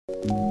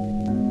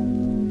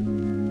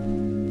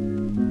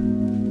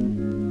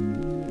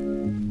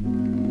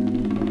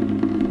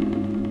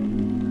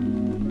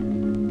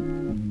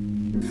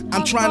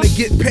I'm trying to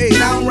get paid.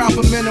 I don't rap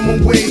for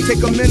minimum wage. Take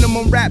a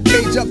minimum rap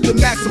page up to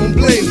maximum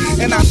blaze,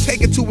 and I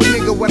take it to a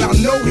nigga without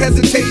no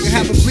hesitation.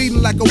 Have him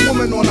bleeding like a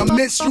woman on a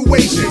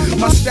menstruation.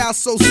 My style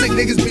so sick,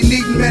 niggas be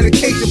needing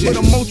medication. Put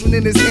a Motrin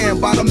in his hand,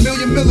 about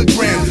 1,000,000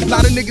 milligrams. A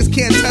lot of niggas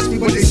can't touch me,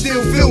 but they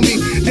still feel me.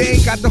 They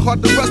ain't got the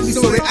heart to rush me,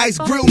 so they ice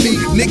grill me.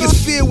 Niggas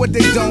fear what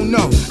they don't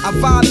know. I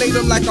violate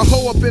them like a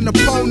hoe up in the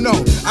porno.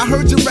 I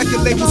heard your record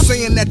label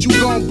saying that you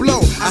gon'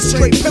 blow. I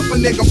straight pimp a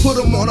nigga, put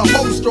him on a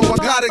holster. I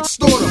gotta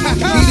extort him.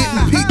 He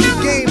didn't peep the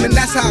game, and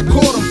that's how I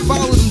caught him.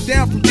 Followed him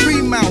down from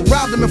Tremont,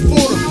 robbed him and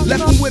fought him.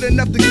 Left him with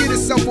enough to get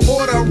himself an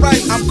order of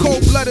rice. I'm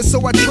cold-blooded,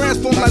 so I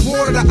transform like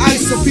water to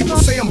ice. Some people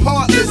say I'm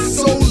heartless,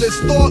 soulless,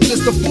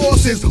 thoughtless. The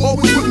forces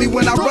always with me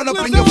when I run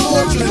up in your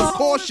fortress. I'm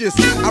cautious.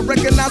 I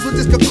recognize what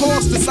this could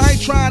cost us. I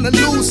ain't trying to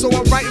lose, so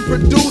I write and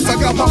produce. I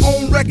got my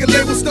own record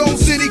label, Stone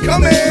City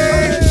coming.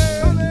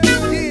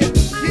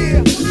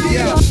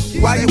 Yeah.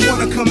 Why you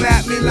wanna come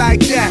at me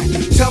like that?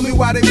 Tell me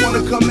why they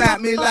wanna come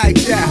at me like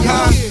that,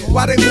 huh?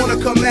 Why they wanna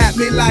come at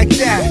me like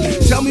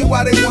that? Tell me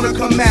why they wanna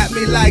come at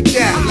me like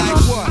that. Like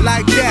what?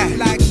 Like that.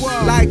 Like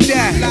what? Like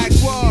that. Like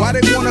what? Why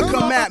they wanna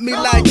come at me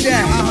like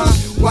that?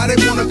 Why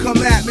they wanna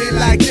come at me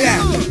like that?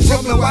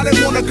 Tell me why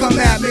they wanna come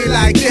at me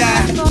like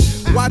that.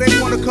 Why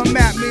they wanna come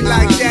at me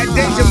like that?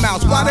 Danger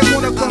Mouse, why they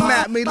wanna come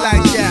at me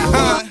like that,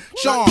 huh?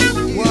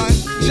 Sean, what?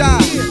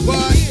 John,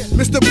 what?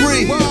 Mr.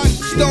 Bree,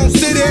 Stone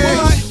City,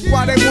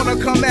 why they wanna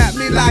come at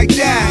me like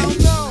that?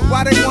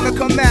 Why they wanna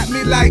come at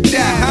me like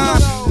that, huh?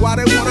 Why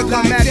they wanna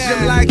come at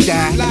you like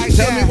that?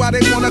 Tell me why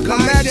they wanna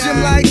come at you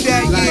like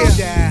that,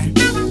 yeah.